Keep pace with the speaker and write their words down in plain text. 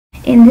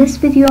In this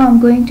video, I'm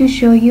going to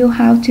show you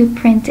how to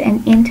print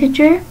an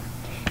integer.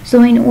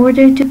 So in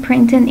order to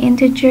print an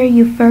integer,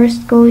 you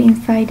first go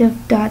inside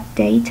of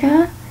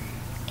 .data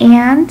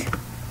and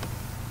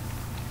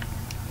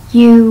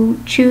you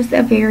choose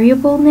a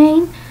variable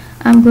name.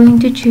 I'm going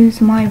to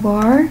choose my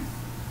var,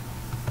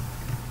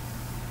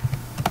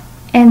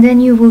 and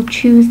then you will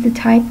choose the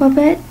type of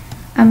it.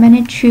 I'm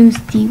going to choose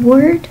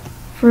DWORD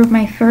for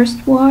my first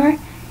var,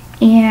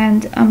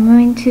 and I'm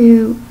going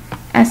to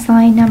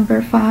assign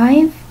number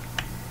 5,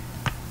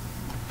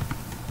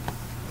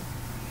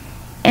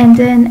 and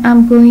then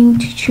I'm going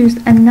to choose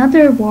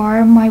another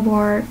var, my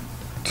var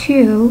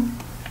 2,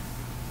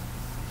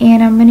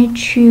 and I'm going to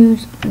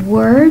choose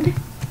word.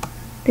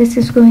 This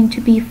is going to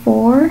be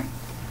 4,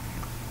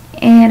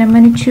 and I'm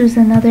going to choose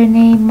another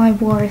name, my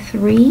var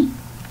 3,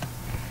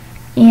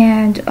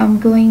 and I'm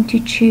going to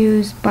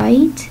choose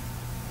byte,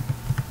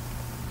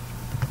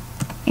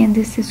 and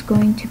this is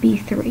going to be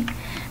 3.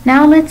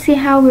 Now let's see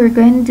how we're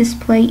going to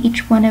display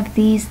each one of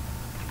these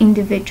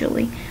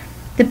individually.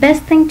 The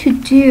best thing to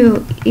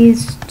do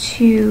is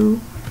to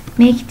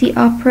make the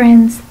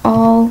operands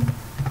all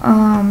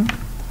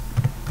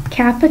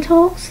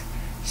capitals,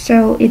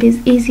 so it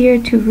is easier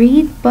to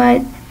read,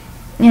 but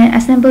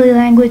assembly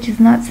language is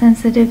not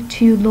sensitive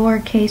to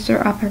lowercase or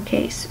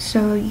uppercase,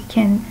 so you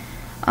can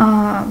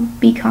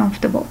be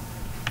comfortable.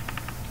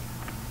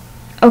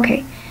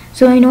 Okay,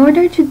 so in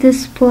order to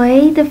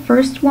display the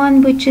first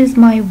one, which is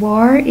my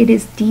var, it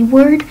is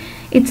DWORD.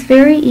 It's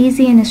very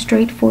easy and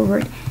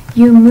straightforward.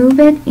 You move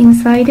it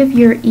inside of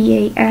your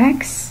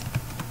EAX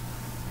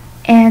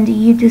and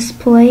you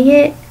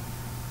display it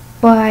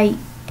by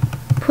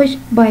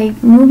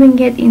moving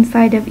it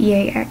inside of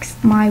EAX,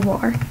 my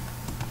var,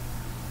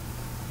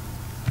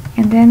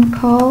 and then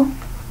call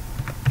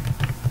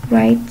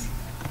write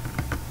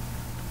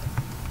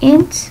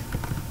int,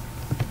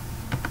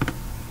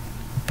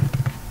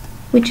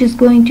 which is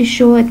going to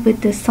show it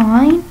with the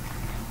sign,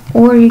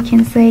 or you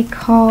can say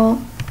call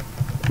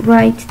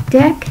write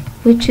dec,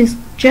 which is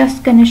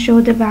just going to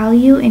show the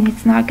value and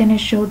it's not going to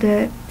show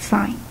the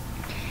sign.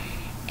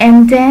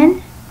 And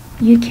then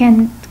you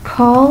can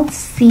call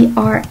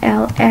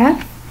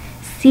CRLF.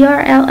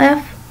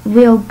 CRLF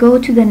will go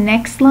to the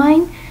next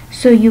line,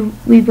 so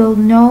we will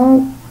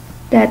know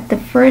that the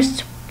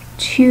first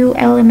two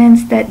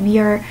elements that we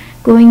are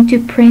going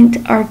to print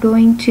are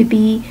going to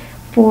be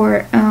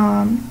for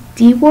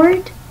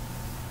DWORD,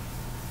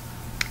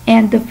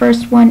 and the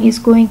first one is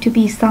going to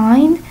be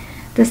signed.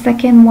 The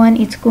second one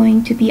is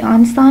going to be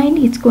unsigned.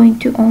 It's going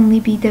to only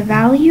be the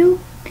value.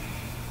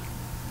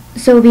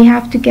 So we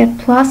have to get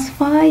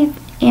 +5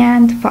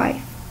 and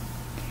 5.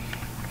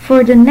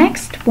 For the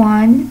next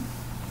one,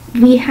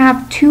 we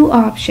have two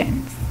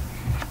options.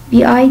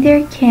 We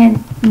either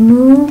can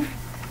move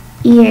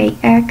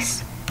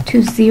EAX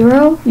to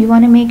 0. We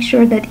want to make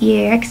sure that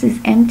EAX is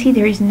empty.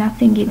 There is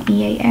nothing in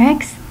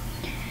EAX.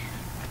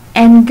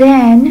 And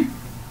then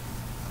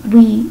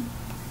we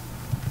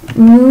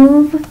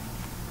move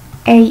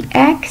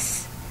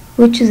AX,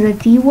 which is a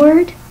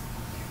DWORD,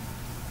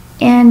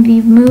 and we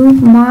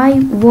move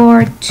my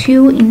var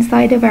 2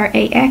 inside of our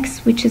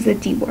AX, which is a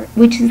DWORD,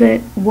 which is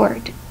a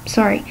word.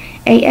 Sorry,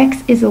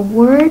 AX is a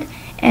word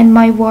and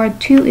my var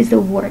 2 is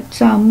a word.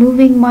 So I'm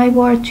moving my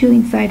var 2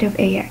 inside of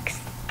AX.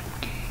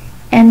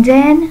 And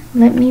then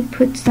let me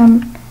put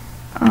some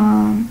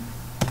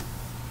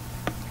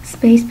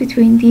space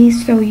between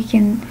these so you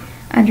can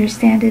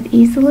understand it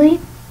easily.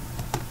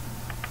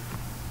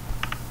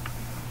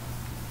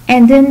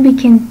 And then we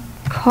can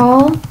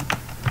call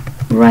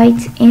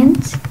write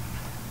int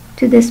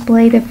to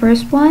display the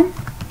first one,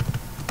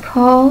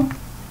 call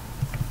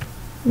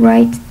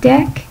write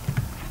dec,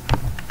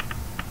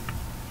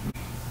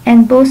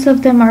 and both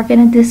of them are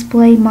going to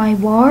display my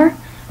var.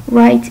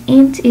 Write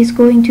int is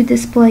going to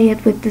display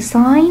it with the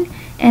sign,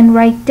 and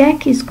write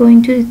dec is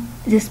going to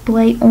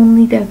display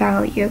only the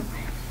value.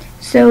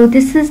 So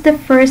this is the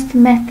first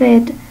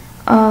method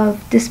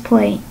of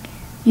displaying.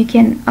 You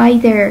can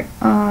either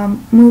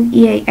move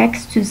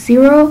EAX to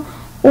 0,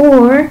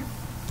 or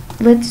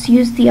let's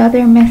use the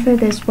other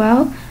method as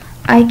well.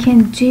 I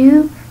can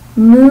do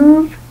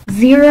move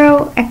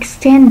 0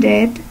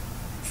 extended,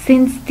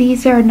 since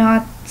these are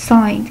not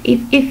signed.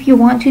 If you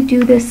want to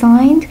do the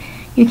signed,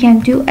 you can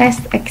do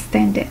S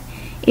extended.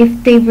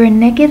 If they were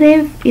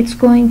negative, it's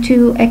going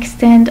to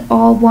extend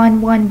all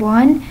 1, 1,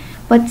 1.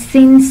 But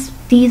since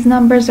these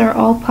numbers are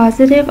all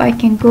positive, I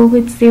can go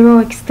with 0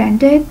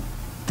 extended.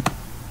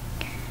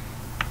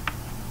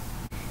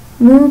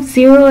 Move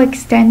 0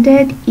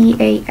 extended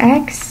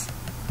EAX,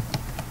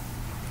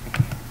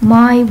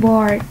 my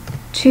var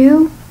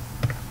 2,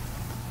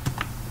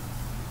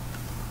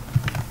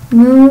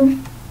 move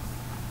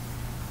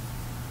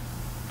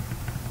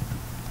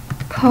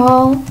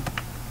call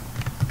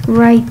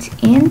write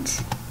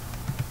int,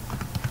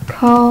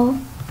 call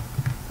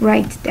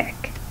write dec.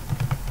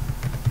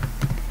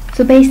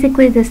 So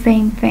basically the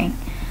same thing.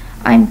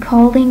 I'm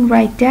calling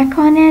write dec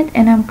on it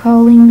and I'm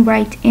calling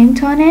write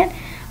int on it,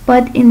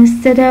 but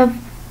instead of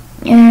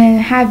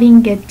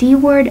having a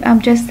DWORD,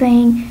 I'm just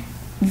saying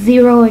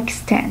 0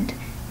 extend.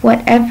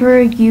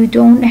 Whatever you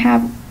don't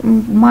have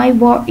my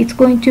var, it's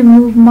going to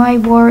move my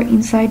var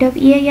inside of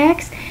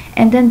EAX,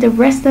 and then the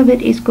rest of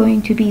it is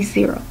going to be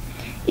 0.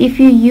 If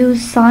you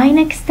use sign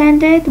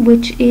extended,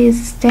 which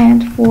is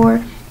stand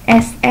for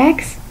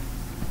SX,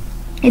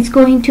 it's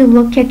going to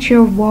look at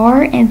your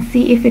var and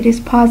see if it is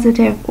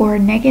positive or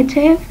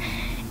negative.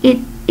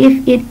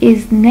 If it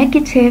is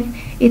negative,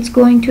 it's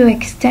going to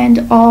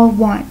extend all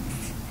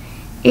once.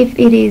 If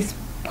it is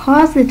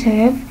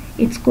positive,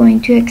 it's going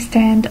to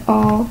extend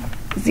all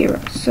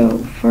zeros. So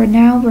for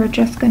now, we're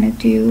just going to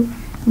do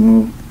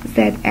move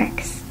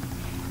ZX.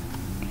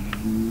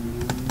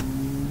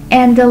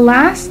 And the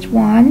last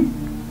one,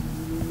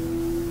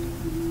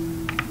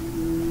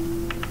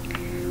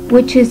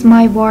 which is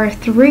my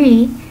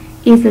var3,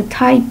 is a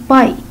type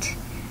byte.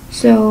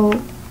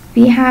 So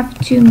we have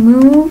to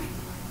move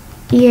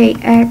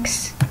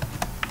EAX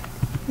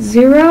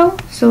 0.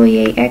 So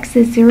EAX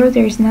is 0,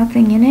 there's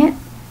nothing in it.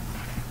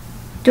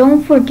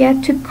 Don't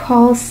forget to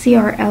call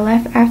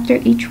CRLF after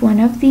each one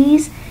of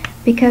these,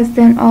 because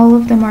then all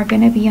of them are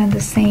going to be on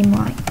the same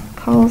line.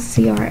 Call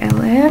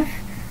CRLF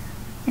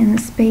and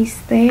the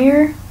space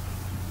there,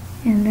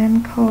 and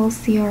then call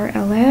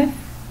CRLF,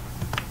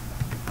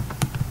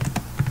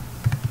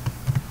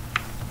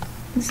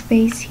 the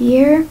space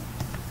here.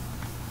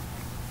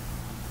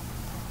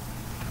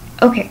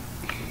 Okay,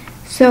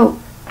 so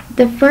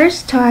the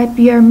first type,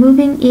 we are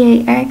moving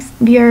EAX,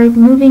 we are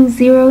moving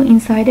 0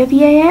 inside of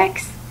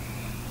EAX,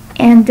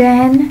 and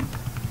then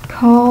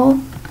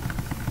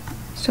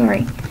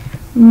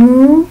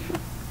move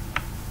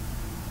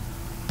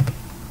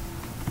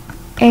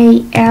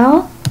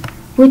AL,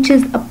 which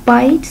is a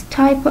byte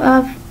type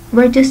of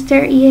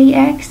register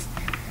EAX,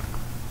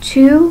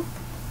 to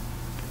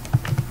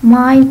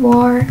my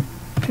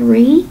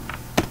var3,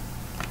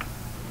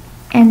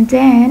 and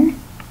then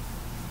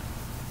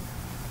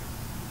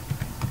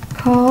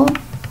call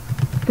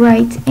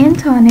write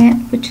int on it,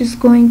 which is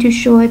going to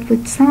show it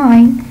with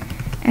sign,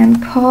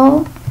 and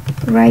call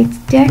write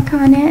dec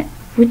on it,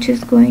 which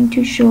is going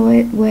to show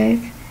it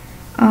with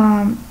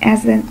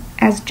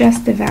as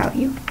just a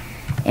value.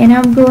 And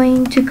I'm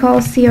going to call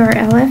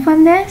CRLF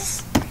on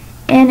this,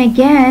 and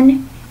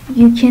again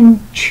you can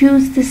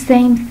choose the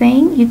same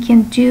thing. You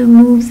can do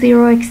move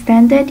 0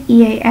 extended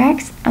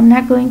EAX. I'm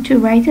not going to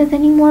write it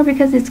anymore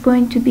because it's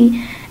going to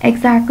be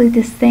exactly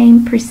the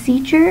same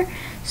procedure.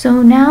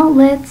 So now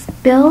let's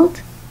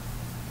build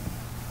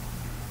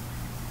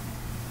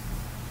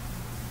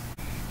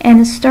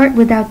and start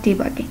without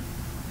debugging.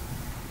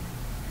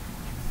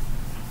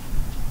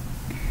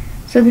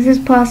 So this is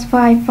plus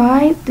 5,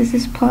 5, this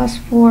is plus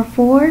 4,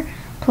 4,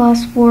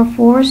 plus 4,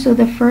 4. So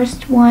the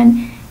first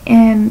one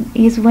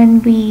is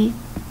when we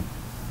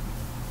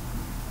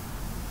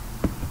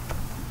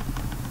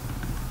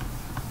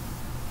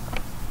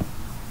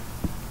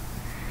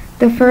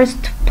the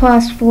first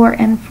plus 4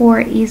 and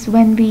 4 is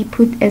when we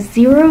put a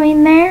 0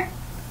 in there,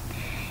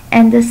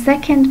 and the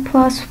second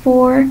plus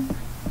 4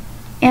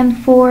 and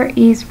 4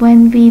 is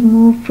when we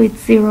move with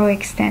 0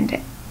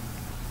 extended.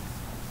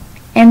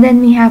 And then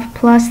we have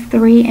plus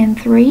 3 and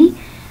 3,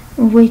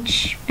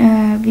 which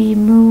we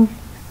move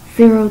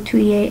 0 to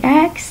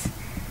EAX,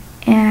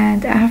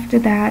 and after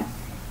that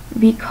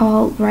we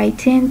call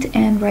write int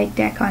and write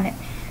dec on it.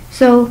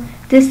 So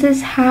this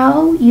is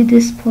how you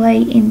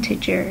display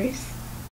integers.